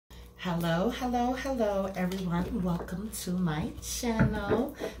Hello, hello, hello, everyone. Welcome to my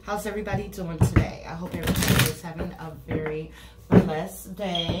channel. How's everybody doing today? I hope everybody is having a very blessed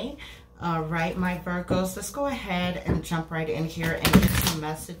day. All right, my Virgos, let's go ahead and jump right in here and get some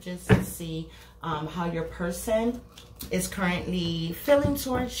messages to see how your person is currently feeling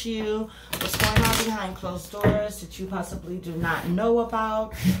towards you, what's going on behind closed doors that you possibly do not know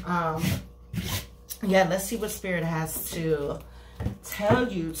about. Yeah, let's see what Spirit has to tell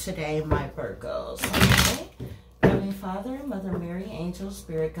you today, my Virgos. Okay, Heavenly Father, Mother Mary, angels,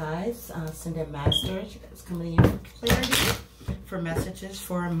 spirit guides, ascended masters, you guys coming in for clarity, for messages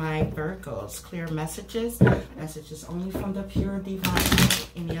for my Virgos. Clear messages only from the pure divine light.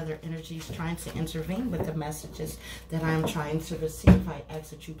 Any other energies trying to intervene with the messages that I'm trying to receive, I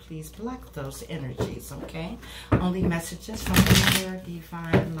ask that you please block those energies. Okay, only messages from the pure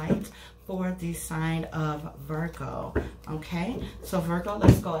divine light for the sign of Virgo. Okay, so Virgo,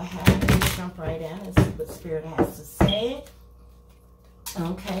 let's go ahead and jump right in and see what Spirit has to say.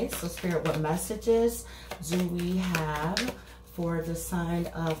 Okay, so Spirit, what messages do we have for the sign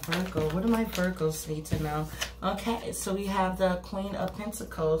of Virgo? What do my Virgos need to know? Okay, so we have the Queen of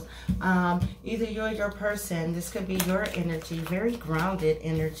Pentacles. Either you or your person, this could be your energy, very grounded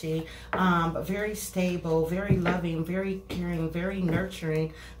energy, very stable, very loving, very caring, very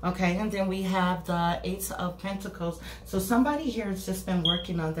nurturing. Okay, and then we have the Ace of Pentacles. So somebody here has just been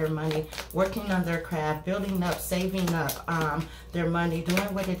working on their money, working on their craft, building up, saving up their money,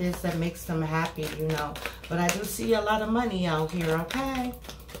 doing what it is that makes them happy, you know. But I do see a lot of money out here. Okay,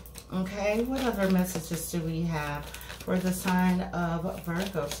 okay, what other messages do we have for the sign of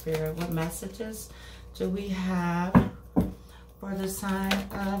Virgo, Spirit? What messages do we have for the sign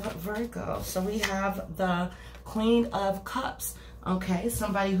of Virgo? So we have the Queen of Cups. Okay,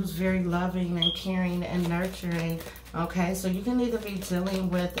 somebody who's very loving and caring and nurturing. Okay, so you can either be dealing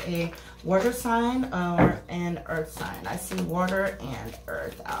with a water sign or an earth sign. I see water and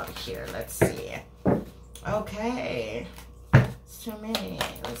earth out here. Let's see. Okay, it's too many.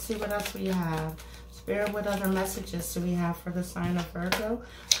 Let's see what else we have. Spirit, what other messages do we have for the sign of Virgo?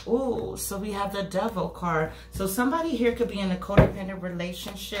 Ooh, so we have the Devil card. So somebody here could be in a codependent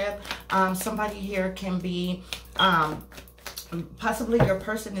relationship. Somebody here can be, possibly your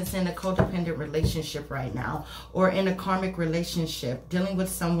person is in a codependent relationship right now, or in a karmic relationship, dealing with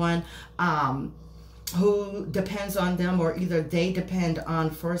someone who depends on them, or either they depend on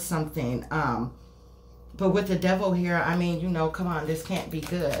for something. But with the Devil here, I mean, you know, come on, this can't be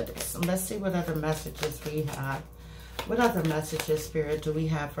good. So let's see what other messages we have. What other messages, Spirit, do we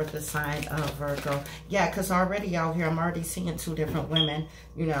have for the sign of Virgo? Yeah, because already out here, I'm already seeing two different women,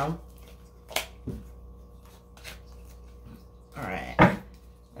 you know. All right.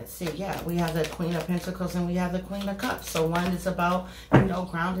 Let's see. Yeah, we have the Queen of Pentacles and we have the Queen of Cups. So one is about, you know,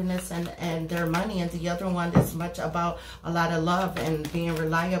 groundedness and their money, and the other one is much about a lot of love and being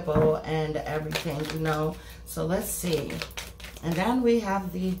reliable and everything, you know. So let's see. And then we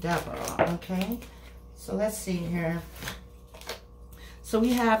have the Devil. Okay. So let's see here. So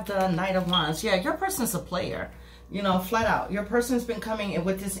we have the Knight of Wands. Yeah, your person's a player. You know, flat out. Your person's been coming in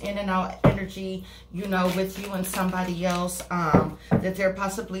with this in and out energy, you know, with you and somebody else that they're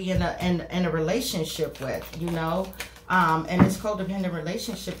possibly in a relationship with, you know. And this codependent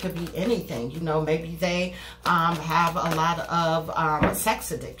relationship could be anything, you know. Maybe they have a lot of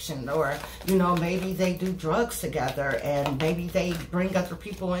sex addiction, or, you know, maybe they do drugs together, and maybe they bring other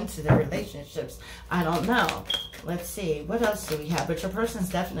people into their relationships. I don't know. Let's see. What else do we have? But your person's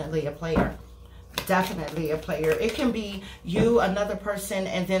definitely a player. Definitely a player. It can be you, another person,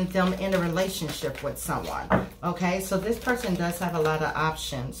 and then them in a relationship with someone. Okay, so this person does have a lot of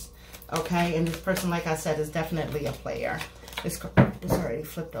options. Okay, and this person, like I said, is definitely a player. It's already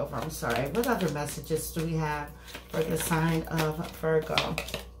flipped over. I'm sorry. What other messages do we have for the sign of Virgo?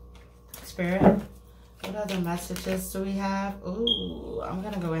 Spirit, what other messages do we have? Ooh, I'm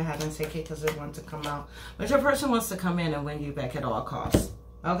going to go ahead and take it because they want to come out. But your person wants to come in and win you back at all costs.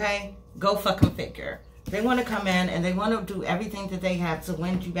 Okay, go fucking figure. They want to come in and they want to do everything that they have to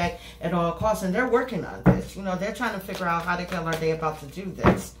win you back at all costs, and they're working on this. You know, they're trying to figure out how the hell are they about to do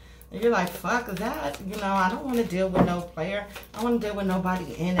this. And you're like, fuck that. You know, I don't want to deal with no player. I don't want to deal with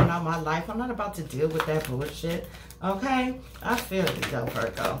nobody in and out of my life. I'm not about to deal with that bullshit. Okay, I feel you though,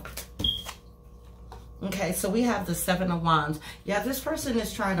 Virgo. Okay, so we have the Seven of Wands. Yeah, this person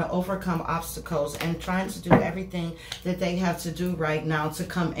is trying to overcome obstacles and trying to do everything that they have to do right now to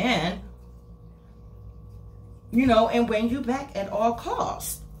come in, you know, and win you back at all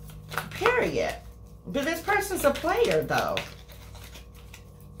costs. Period. But this person's a player, though.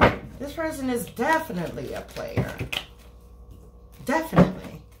 This person is definitely a player.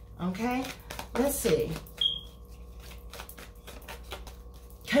 Definitely. Okay? Let's see.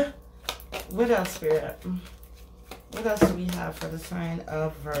 What else, Spirit? What else do we have for the sign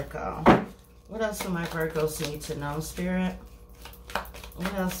of Virgo? What else do my Virgos need to know, Spirit?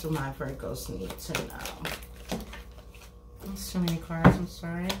 What else do my Virgos need to know? That's too many cards, I'm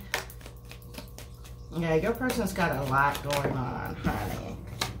sorry. Yeah, your person's got a lot going on, honey.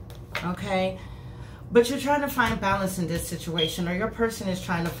 Okay? But you're trying to find balance in this situation, or your person is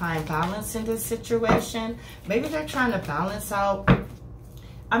trying to find balance in this situation. Maybe they're trying to balance out.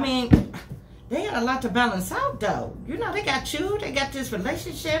 I mean, they got a lot to balance out, though. You know, they got you. They got this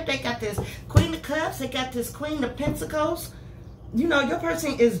relationship. They got this Queen of Cups. They got this Queen of Pentacles. You know, your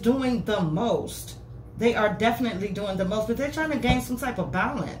person is doing the most. They are definitely doing the most, but they're trying to gain some type of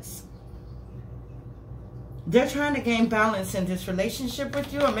balance. They're trying to gain balance in this relationship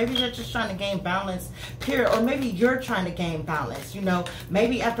with you, or maybe they're just trying to gain balance, period. Or maybe you're trying to gain balance, you know,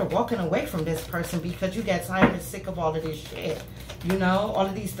 maybe after walking away from this person because you get tired and sick of all of this shit, you know, all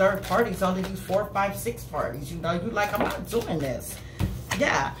of these third parties, all of these 4, 5, 6 parties, you know, you like, I'm not doing this.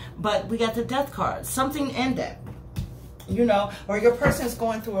 Yeah, but we got the Death card. Something ended, you know, or your person's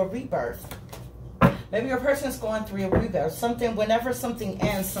going through a rebirth. Maybe your person's going through a rebirth. Something, whenever something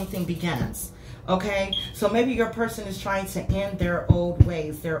ends, something begins. Okay, so maybe your person is trying to end their old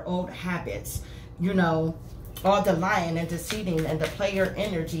ways, their old habits, you know, all the lying and deceiving and the player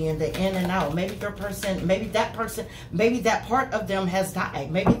energy and the in and out. Maybe your person, maybe that part of them has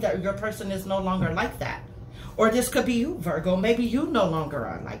died. Maybe your person is no longer like that. Or this could be you, Virgo. Maybe you no longer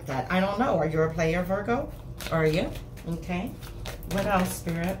are like that. I don't know. Are you a player, Virgo? Are you? Okay. What else,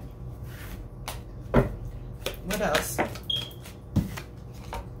 Spirit? What else?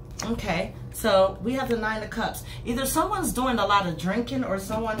 Okay. So we have the 9 of Cups. Either someone's doing a lot of drinking or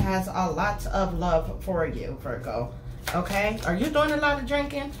someone has a lot of love for you, Virgo. Okay? Are you doing a lot of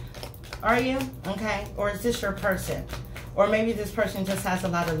drinking? Are you? Okay. Or is this your person? Or maybe this person just has a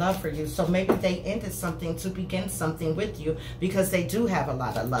lot of love for you. So maybe they ended something to begin something with you because they do have a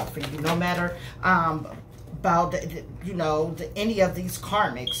lot of love for you. No matter about, you know, any of these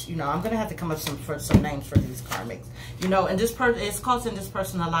karmics. You know, I'm going to have to come up for some names for these karmics. You know, and this person, it's causing this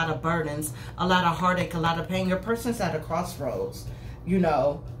person a lot of burdens, a lot of heartache, a lot of pain. Your person's at a crossroads, you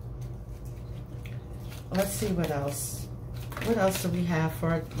know. Let's see what else. What else do we have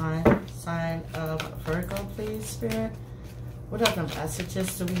for my sign of Virgo, please, Spirit? What other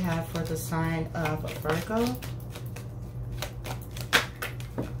messages do we have for the sign of Virgo?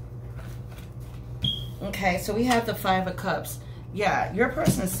 Okay, so we have the 5 of Cups. Yeah, your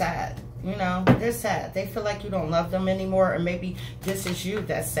person's sad. You know, they're sad. They feel like you don't love them anymore, or maybe this is you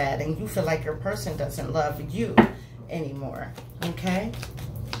that's sad and you feel like your person doesn't love you anymore. Okay?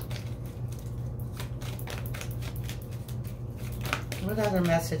 What other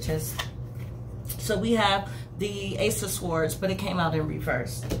messages? So we have the Ace of Swords, but it came out in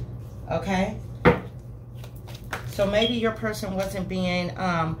reverse. Okay? So maybe your person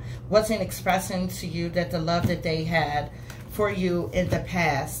wasn't expressing to you that the love that they had for you in the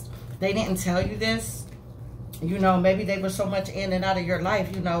past. They didn't tell you this. You know, maybe they were so much in and out of your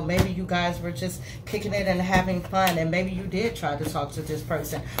life. You know, maybe you guys were just kicking it and having fun. And maybe you did try to talk to this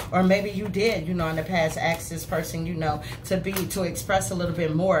person. Or maybe you did, you know, in the past ask this person, you know, to express a little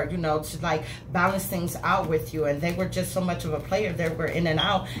bit more, you know, to like balance things out with you. And they were just so much of a player. They were in and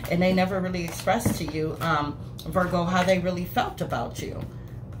out. And they never really expressed to you, Virgo, how they really felt about you.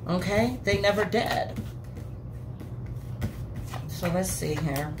 Okay? They never did. So let's see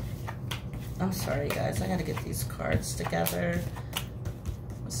here. I'm sorry, guys. I got to get these cards together.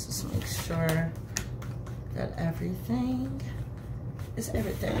 Let's just make sure that everything is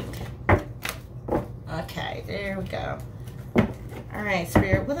everything. Okay, there we go. All right,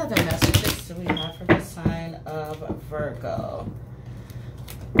 Spirit. What other messages do we have for the sign of Virgo?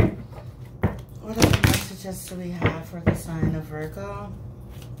 What other messages do we have for the sign of Virgo?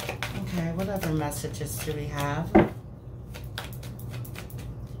 Okay, what other messages do we have?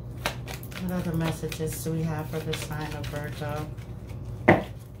 What other messages do we have for the sign of Virgo?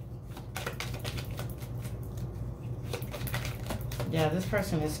 Yeah, this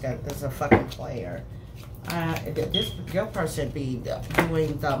person is a fucking player. Your person be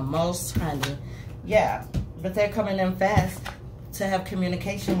doing the most, honey. Yeah, but they're coming in fast to have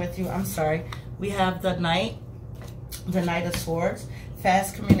communication with you. I'm sorry. We have the Knight of Swords.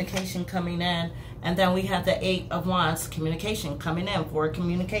 Fast communication coming in. And then we have the 8 of Wands, communication, coming in for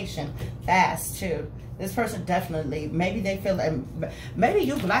communication, fast too. This person definitely, maybe they feel like, maybe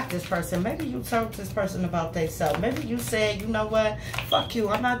you blocked this person. Maybe you told this person about themselves. Maybe you said, you know what, fuck you.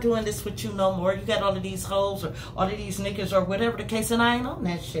 I'm not doing this with you no more. You got all of these hoes or all of these niggas or whatever the case, and I ain't on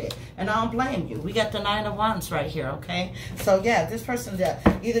that shit. And I don't blame you. We got the 9 of Wands right here, okay? So yeah, this person,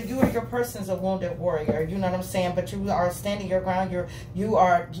 either you or your person's a wounded warrior. You know what I'm saying? But you are standing your ground. You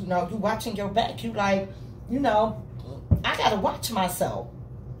are, you know, you watching your back. You like, you know, I got to watch myself.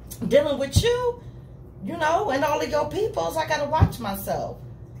 Dealing with you, you know, and all of your peoples, I got to watch myself.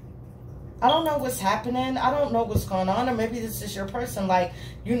 I don't know what's happening. I don't know what's going on. Or maybe this is your person. Like,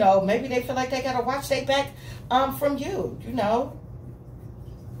 you know, maybe they feel like they got to watch their back from you, you know.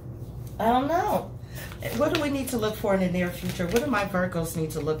 I don't know. What do we need to look for in the near future? What do my Virgos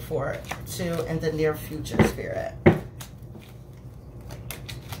need to look for to in the near future, Spirit?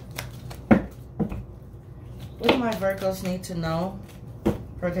 What do my Virgos need to know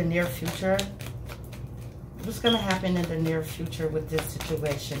for the near future? What's going to happen in the near future with this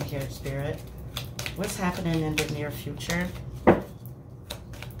situation here, Spirit? What's happening in the near future?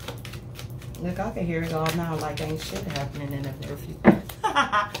 Look, I can hear it all now like ain't shit happening in the near future.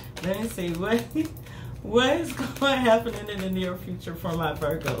 Let me see. What is going to happen in the near future for my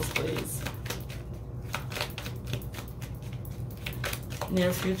Virgos, please?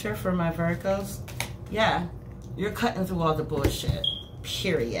 Near future for my Virgos? Yeah, you're cutting through all the bullshit.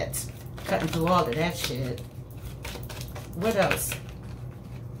 Period. Cutting through all of that shit. What else?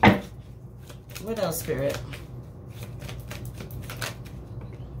 What else, Spirit?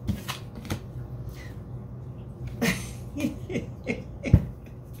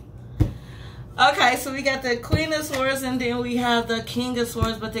 Okay, so we got the Queen of Swords and then we have the King of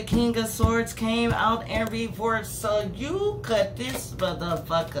Swords, but the King of Swords came out in reverse. So you cut this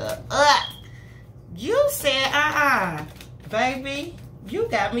motherfucker up. You said, baby, you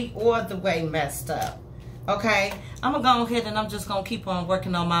got me all the way messed up. Okay, I'm going to go ahead and I'm just going to keep on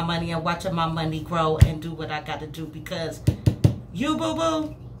working on my money and watching my money grow and do what I got to do because you,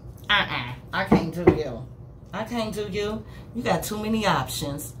 boo-boo, I can't do you. I can't do you. You got too many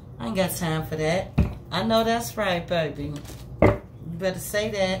options. I ain't got time for that. I know that's right, baby. You better say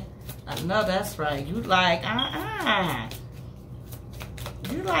that. I know that's right. You like,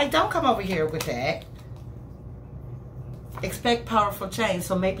 You like, don't come over here with that. Expect powerful change.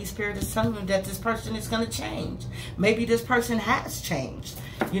 So maybe Spirit is telling you that this person is going to change. Maybe this person has changed.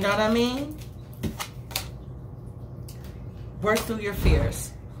 You know what I mean? Work through your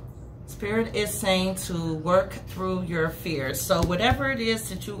fears. Spirit is saying to work through your fears. So whatever it is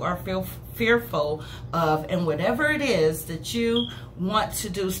that you are fearful of and whatever it is that you want to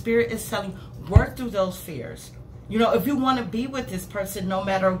do, Spirit is telling you, work through those fears. You know, if you want to be with this person, no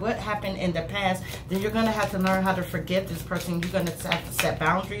matter what happened in the past, then you're going to have to learn how to forgive this person. You're going to have to set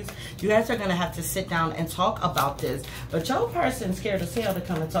boundaries. You guys are going to have to sit down and talk about this. But your person's scared as hell to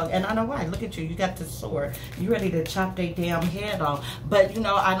come and talk. And I know why. Look at you. You got the sword. You ready to chop their damn head off. But, you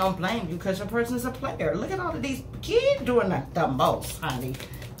know, I don't blame you because your person's a player. Look at all of these kids doing the most, honey.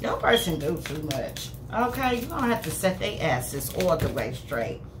 Your person do too much. Okay? You're going to have to set their asses all the way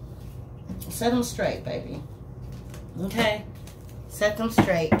straight. Set them straight, baby. Okay, set them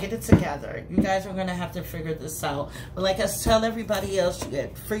straight, get it together. You guys are gonna have to figure this out. But like I tell everybody else, you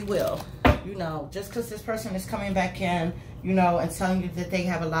get free will. You know, just because this person is coming back in, you know, and telling you that they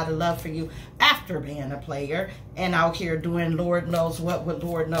have a lot of love for you after being a player and out here doing Lord knows what with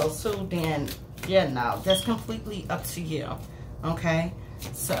Lord knows who, then yeah, no, that's completely up to you. Okay,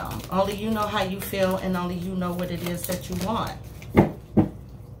 so only you know how you feel and only you know what it is that you want.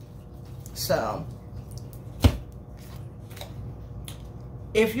 So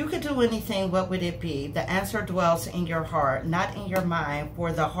if you could do anything, what would it be? The answer dwells in your heart, not in your mind,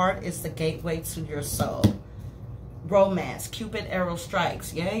 for the heart is the gateway to your soul. Romance, Cupid arrow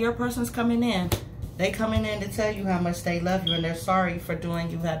strikes. Yeah, your person's coming in. They coming in to tell you how much they love you and they're sorry for doing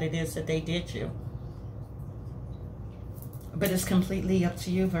you how it is that they did you. But it's completely up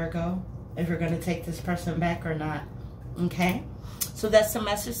to you, Virgo, if you're going to take this person back or not. Okay? So that's the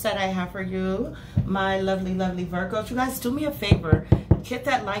message that I have for you, my lovely, lovely Virgos. You guys, do me a favor. Hit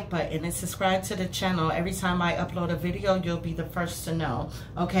that like button and subscribe to the channel. Every time I upload a video, you'll be the first to know.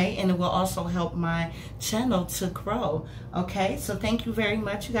 Okay? And it will also help my channel to grow. Okay? So thank you very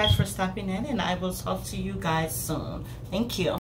much, you guys, for stopping in. And I will talk to you guys soon. Thank you.